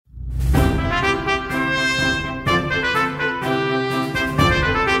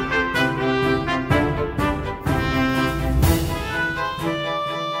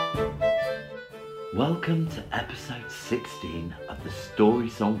E16 of the Story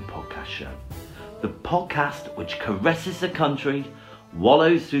Song Podcast Show, the podcast which caresses the country,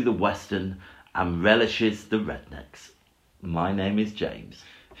 wallows through the western, and relishes the rednecks. My name is James.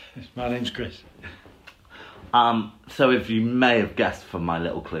 My name's Chris. So if you may have guessed from my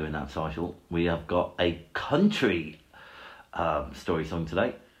little clue in that title, we have got a country story song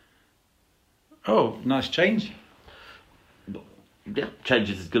today. Oh, nice change. Yeah, change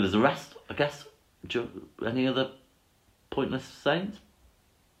is as good as the rest, I guess. Any other pointless sayings?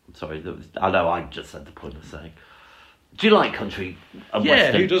 Sorry, I know I just said the pointless saying. Do you like country and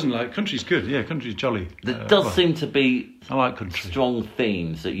western? Who doesn't like country's good? Yeah, country's jolly. There does seem to be I like country. Strong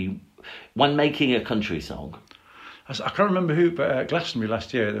themes that you, when making a country song. I can't remember who, but at Glastonbury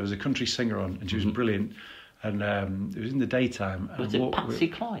last year there was a country singer on, and she was brilliant. And it was in the daytime. Was it Patsy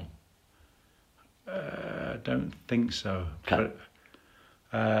Cline? I don't think so. Okay.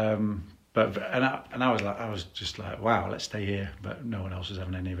 But I was just like, wow, let's stay here. But no one else was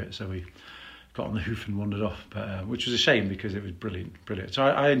having any of it, so we got on the hoof and wandered off. But which was a shame because it was brilliant. So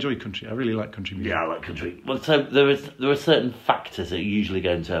I enjoy country. I really like country music. Yeah, I like country. Well, so there are certain factors that usually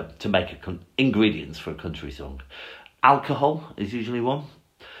go into to make ingredients for a country song. Alcohol is usually one.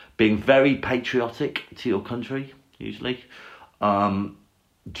 Being very patriotic to your country, usually.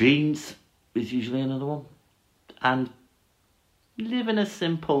 Jeans is usually another one. And living a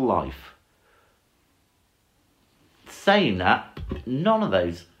simple life. Saying that, none of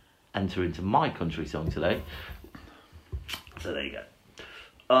those enter into my country song today. So there you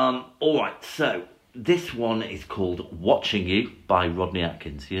go. Alright, so this one is called Watching You by Rodney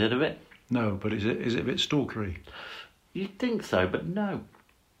Atkins. You heard of it? No, but is it a bit stalkery? You'd think so, but no.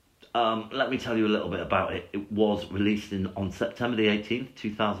 Let me tell you a little bit about it. It was released on September the 18th,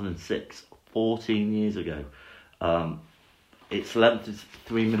 2006, 14 years ago. Its length is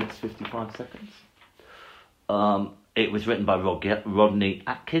 3 minutes 55 seconds. It was written by Rodney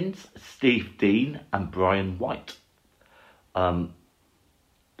Atkins, Steve Dean, and Brian White. And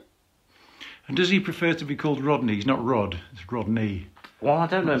does he prefer to be called Rodney? He's not Rod, it's Rodney. Well, I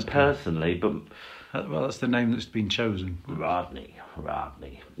don't know him personally, but... Well, that's the name that's been chosen. Rodney.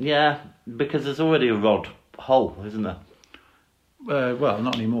 Yeah, because there's already a Rod Hull, isn't there? Well,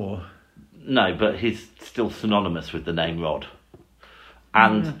 not anymore. No, but he's still synonymous with the name Rod.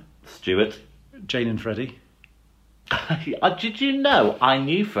 And Stuart. Jane and Freddie. Did you know I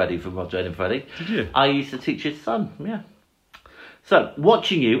knew Freddie from Rod, Jane and Freddie? Did you? I used to teach his son, yeah. So,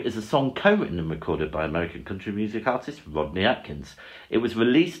 Watching You is a song co-written and recorded by American country music artist Rodney Atkins. It was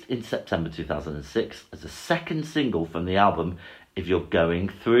released in September 2006 as a second single from the album If You're Going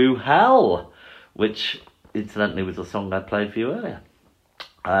Through Hell, which incidentally was a song I played for you earlier.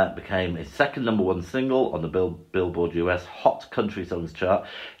 It became a second #1 single on the Billboard US Hot Country Songs chart.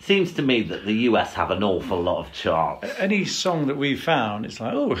 Seems to me that the US have an awful lot of charts. Any song that we found, it's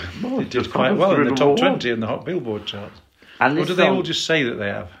like, it did quite well in the top 20 in the Hot Billboard chart. And or do they all just say that they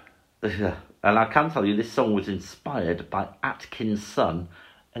have? Yeah, and I can tell you this song was inspired by Atkins' son,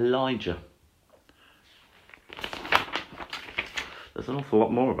 Elijah. There's an awful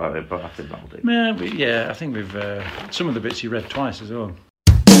lot more about it, but I think that'll do. Yeah, I think we've... some of the bits you read twice as well.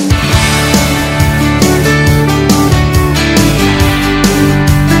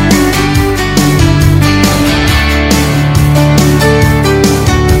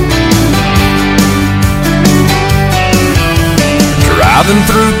 Driving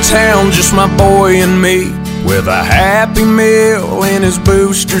through town, just my boy and me, with a Happy Meal in his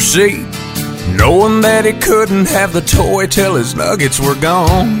booster seat, knowing that he couldn't have the toy till his nuggets were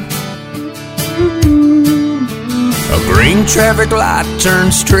gone. A green traffic light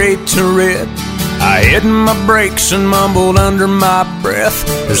turned straight to red. I hit my brakes and mumbled under my breath.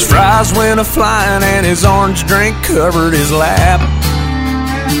 His fries went a-flying and his orange drink covered his lap.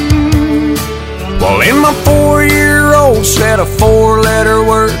 Well, in my 4-year-old said a 4-letter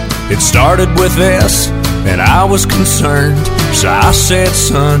word. It started with S, and I was concerned. So I said,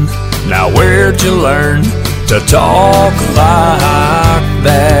 son, now where'd you learn to talk like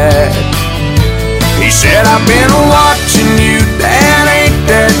that? He said, I've been watching you, Dad, ain't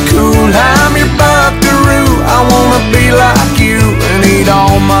that cool? I'm your buckaroo, I wanna be like you and eat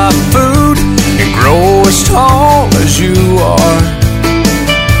all my food and grow as tall as you are.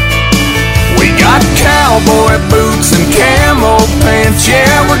 We got cowboy boots and camo pants,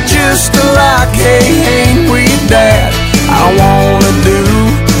 yeah, we're just alike, hey, ain't we, Dad? I wanna do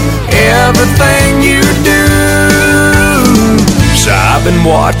everything you do, so I've been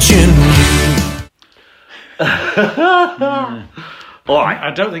watching. All right.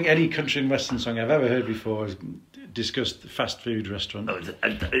 I don't think any country and western song I've ever heard before has discussed the fast food restaurant.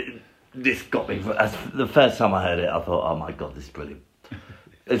 this got me. As the first time I heard it, I thought, "Oh my god, this is brilliant!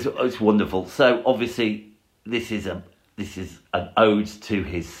 It's wonderful." So obviously, this is an ode to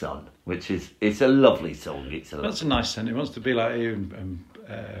his son, it's a lovely song. That's a nice sentence. He wants to be like you and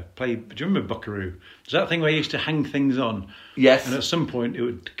play. Do you remember Buckaroo? There's that thing where he used to hang things on. Yes. And at some point, it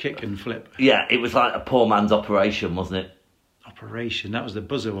would kick and flip. Yeah, it was like a poor man's operation, wasn't it? Operation. That was the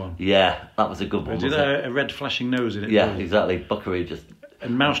buzzer one. Yeah, that was a good one. Did a red flashing nose in it? Yeah, exactly. Buckaroo just.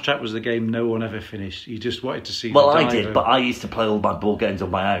 And Mousetrap was the game no one ever finished. You just wanted to see. Well, I did, but I used to play all my board games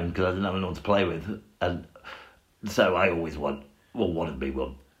on my own because I didn't have anyone to play with, and so I always wanted to be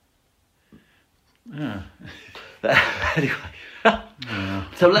one. Yeah. Anyway,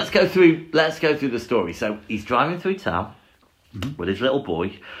 so let's go through the story. So he's driving through town with his little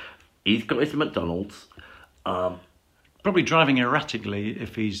boy. He's got his McDonald's. Probably driving erratically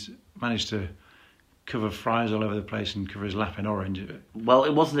if he's managed to cover fries all over the place and cover his lap in orange. Well,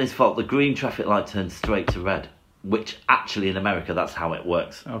 it wasn't his fault. The green traffic light turned straight to red, which actually in America that's how it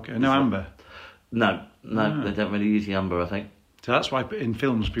works. Okay, no amber. No, they don't really use the amber, I think. So that's why in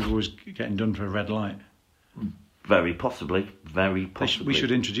films people was getting done for a red light. Very possibly. We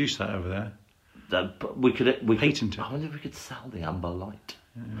should introduce that over there. We could patent it. I wonder if we could sell the amber light.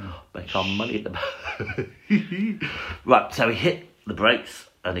 Yeah. Make our money at the Right, so he hit the brakes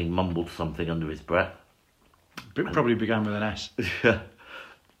and he mumbled something under his breath. It probably began with an S. Yeah.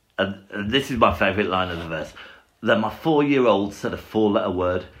 And this is my favourite line of the verse. Then my 4-year-old said a 4-letter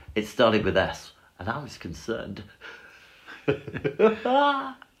word. It started with S, and I was concerned. But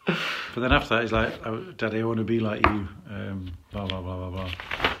then after that, he's like, oh, Daddy, I want to be like you. Blah, blah, blah, blah, blah.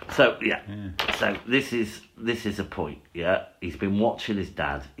 So, yeah. So this is a point, yeah? He's been watching his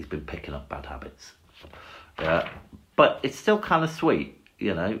dad. He's been picking up bad habits. Yeah. But it's still kind of sweet,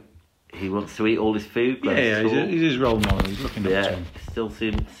 you know? He wants to eat all his food. Yeah, he's his role model. He's looking up to him. He still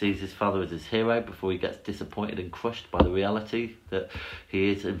sees his father as his hero before he gets disappointed and crushed by the reality that he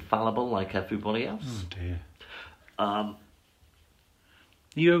is infallible like everybody else. Oh, dear. Are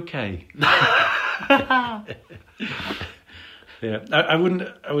you okay? Yeah, I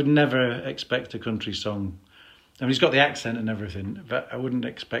would never expect a country song. I mean, he's got the accent and everything, but I wouldn't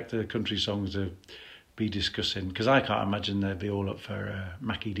expect a country song to be discussing, because I can't imagine they'd be all up for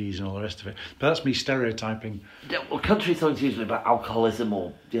Mackie D's and all the rest of it. But that's me stereotyping. Yeah, well, country songs usually about alcoholism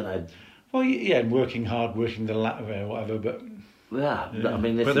or, you know. Well, yeah, and working hard, working the ladder or whatever, but. Yeah, I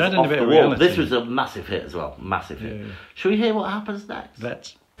mean, this but is off a bit the of wall. reality. This was a massive hit as well, massive hit. Yeah. Shall we hear what happens next?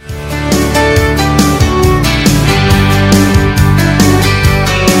 Let's.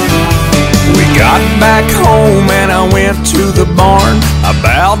 We got back home and I went to the barn. I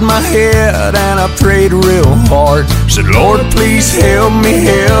bowed my head and I prayed real hard. Said, Lord, please help me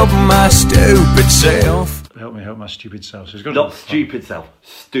help my stupid self. Help me help my stupid self. So he's got Not stupid self,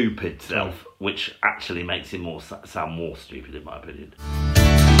 stupid self, which actually makes him sound more stupid in my opinion.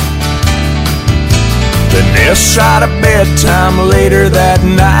 The desk side of bedtime later that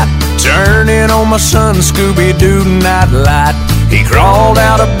night, turning on my son Scooby-Doo nightlight. He crawled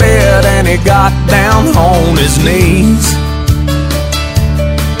out of bed and he got down on his knees.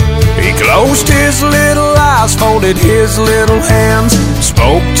 He closed his little eyes, folded his little hands,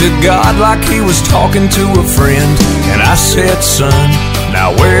 spoke to God like he was talking to a friend. And I said, son,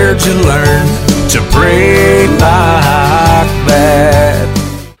 now where'd you learn to pray like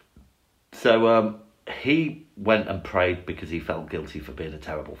that? So he went and prayed because he felt guilty for being a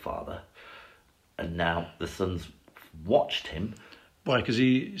terrible father. And now the son's watched him. Why? Because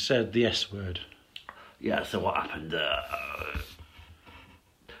he said the S word. Yeah, so what happened?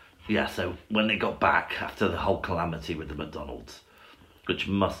 So when they got back after the whole calamity with the McDonald's, which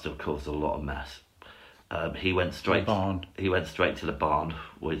must have caused a lot of mess, he went straight. He went straight to the barn,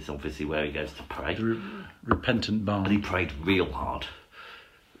 which is obviously where he goes to pray. The repentant barn. And he prayed real hard.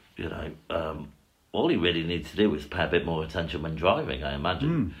 You know, all he really needs to do is pay a bit more attention when driving, I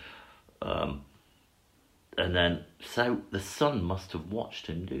imagine. And then, so the son must have watched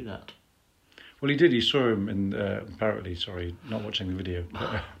him do that. Well, he did. He saw him in, apparently, sorry, not watching the video.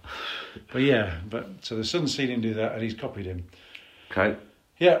 But yeah, so the son's seen him do that and he's copied him. Okay.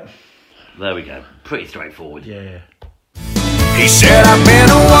 Yeah. There we go. Pretty straightforward. Yeah. He said, I've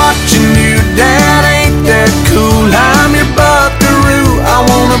been watching you, Dad, ain't that cool? I'm your buckaroo, I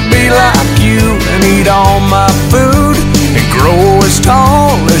wanna be like you and eat all my food and grow as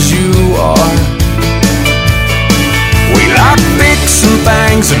tall as you are. We like fixing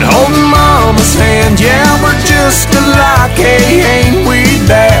things and holding Mama's hand. Yeah, we're just alike, hey, ain't we,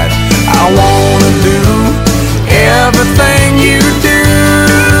 Dad? I wanna do everything you do,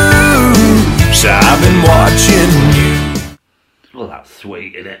 so I've been watching you. Well, that's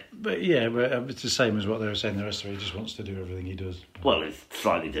sweet, isn't it? But Yeah, but it's the same as what they were saying the rest of it. He just wants to do everything he does. Well, it's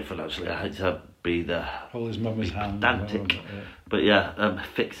slightly different, actually. I hate to be the... Hold his mum's hand. Pedantic. But yeah,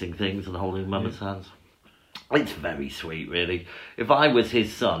 fixing things and holding mum's hands. It's very sweet, really. If I was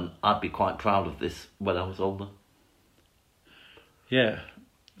his son, I'd be quite proud of this when I was older. Yeah.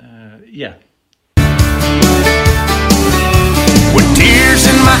 Yeah. With tears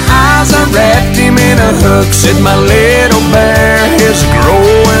in my eyes, I wrapped him in a hug. Said my little bear is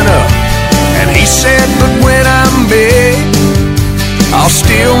growing up. And he said, but when I'm big, I'll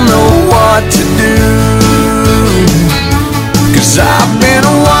still know what to do. 'Cause I've been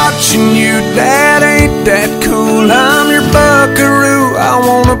watching you, Dad, ain't that cool? I'm your buckaroo, I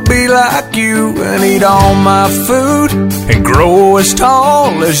wanna be like you and eat all my food and grow as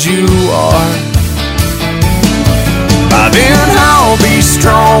tall as you are. By then I'll be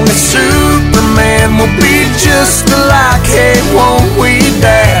strong as Superman. We'll be just alike, hey, won't we,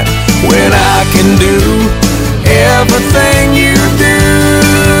 Dad? When I can do everything you do.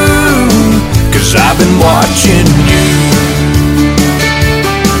 'Cause I've been watching you.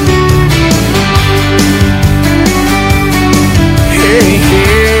 Hey,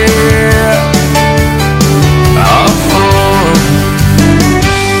 yeah.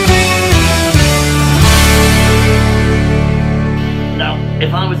 Now,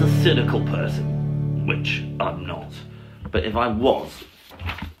 if I was a cynical person, which I'm not, but if I was,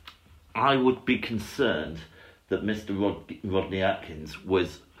 I would be concerned that Mr. Rodney Atkins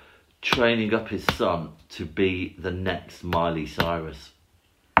was training up his son to be the next Miley Cyrus.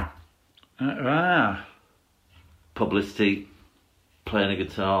 Publicity, playing a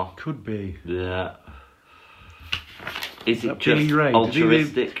guitar. Could be. Yeah. Is it Billy just Ray,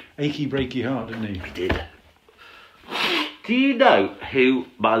 altruistic? Achy breaky heart, didn't he? He did. Do you know who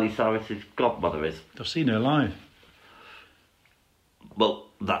Miley Cyrus's godmother is? I've seen her live. Well,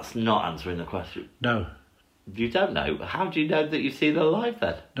 that's not answering the question. No. You don't know. How do you know that you've seen her live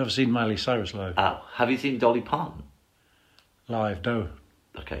then? Never seen Miley Cyrus live. Oh, have you seen Dolly Parton? Live, no.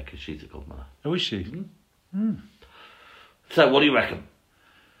 Okay, because she's a godmother. Oh, is she? So, what do you reckon?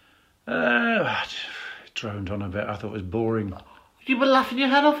 It droned on a bit. I thought it was boring. You were laughing your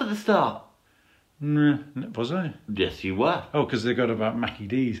head off at the start. Nah, was I? Yes, you were. Oh, because they got about Mackie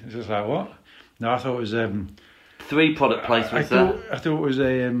D's. It's just like, what? No, I thought it was... 3 product placements there. I thought it was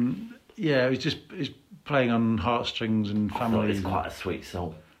it was just it's playing on heartstrings and I family. thought it's quite a sweet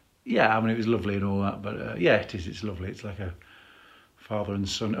song. Yeah, I mean, it was lovely and all that, but yeah, it is. It's lovely. It's like a father and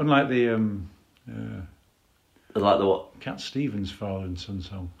son. Unlike the... Like the what? Cat Stevens' father and son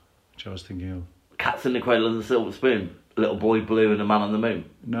song, which I was thinking of. Cats in the Cradle and the Silver Spoon. Little Boy Blue and the Man on the Moon.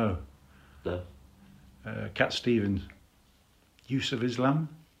 No. No. Cat Stevens. Use of Islam.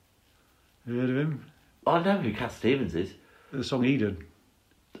 You heard of him? I know who Cat Stevens is. The song he did.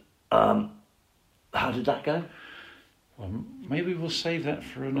 How did that go? Well, maybe we'll save that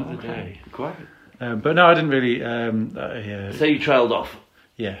for another day. Great. But no, I didn't really... yeah. So you trailed off?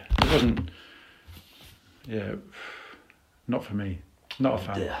 Yeah, it wasn't... Yeah, not for me. Not a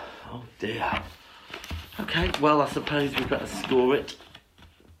fan. Dear. Oh dear. Okay, well I suppose we better score it.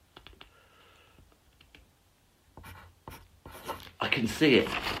 I can see it.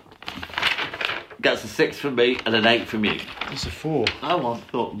 That's a 6 from me and an 8 from you. It's a 4. Oh, I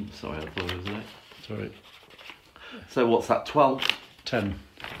thought it was an 8. Sorry. So what's that, 12? 10.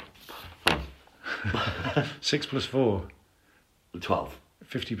 6 plus 4. 12.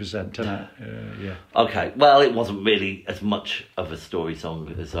 50%, 10 out. Yeah. Okay, well, it wasn't really as much of a story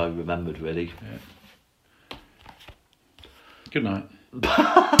song as I remembered, really. Yeah. Good night.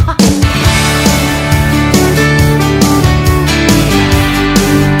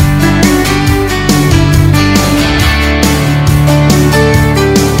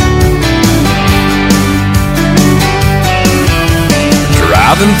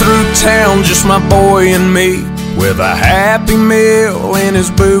 Driving through town, just my boy and me, with a Happy Meal in his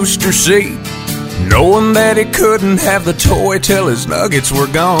booster seat, knowing that he couldn't have the toy till his nuggets were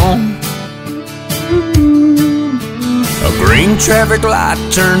gone. A green traffic light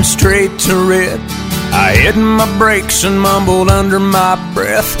turned straight to red. I hit my brakes and mumbled under my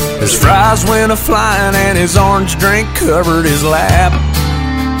breath. His fries went a-flying and his orange drink covered his lap.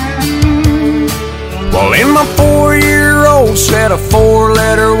 Well, in my 4-year-old said a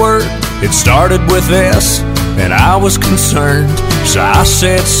 4-letter word. It started with S, and I was concerned. So I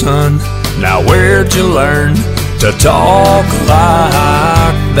said, son, now where'd you learn to talk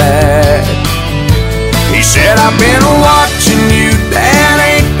like that? He said, I've been watching you, Dad,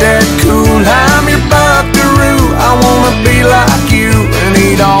 ain't that cool? I'm your buckaroo, I wanna be like you and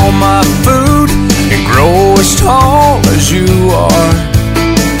eat all my food and grow as tall as you are.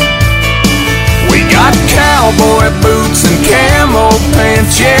 cowboy boots and camo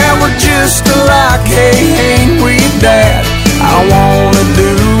pants. Yeah, we're just alike, hey, ain't we, Dad? I wanna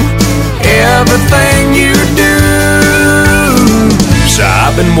do everything you do, so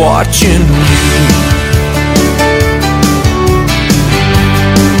I've been watching you.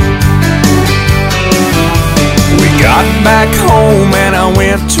 Got back home and I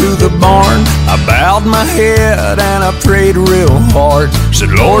went to the barn. I bowed my head and I prayed real hard. Said,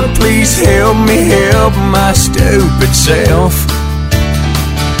 Lord, please help me help my stupid self.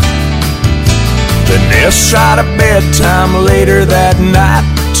 Then this side of bedtime later that night,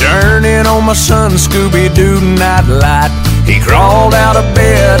 turning on my son Scooby-Doo nightlight. He crawled out of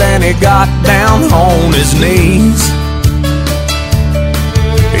bed and he got down on his knees.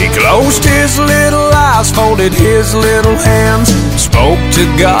 He closed his little eyes, folded his little hands, spoke to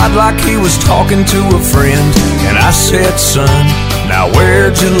God like he was talking to a friend. And I said, son, now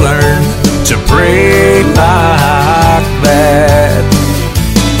where'd you learn to pray like that?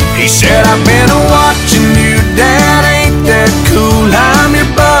 He said, I've been watching you, Dad, ain't that cool? I'm your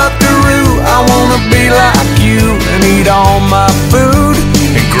buckaroo, I wanna be like you and eat all my food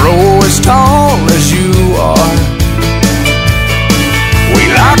and grow as tall as you are. We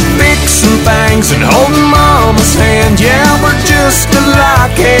like fixing things and holding Mama's hand. Yeah, we're just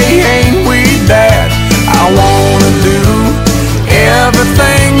alike, hey, ain't we, Dad? I wanna do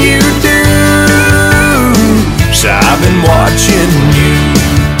everything you do, so I've been watching you.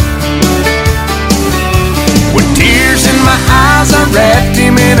 With tears in my eyes, I wrapped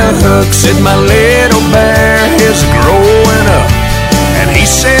him in a hug. Said, my little bear is growing up. And he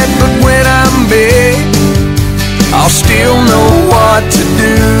said, but when I'm big, I'll still know what to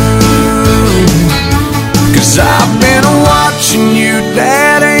do. 'Cause I've been watching you,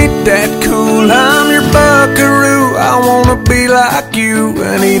 Dad, ain't that cool? I'm your buckaroo, I wanna be like you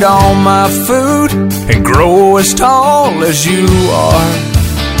and eat all my food and grow as tall as you are.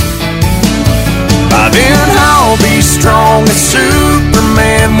 By then I'll be strong as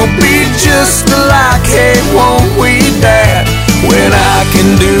Superman. We'll be just alike, hey, won't we, Dad? When I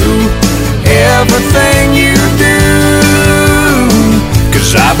can do everything you do,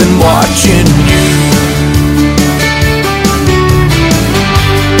 'cause I've been watching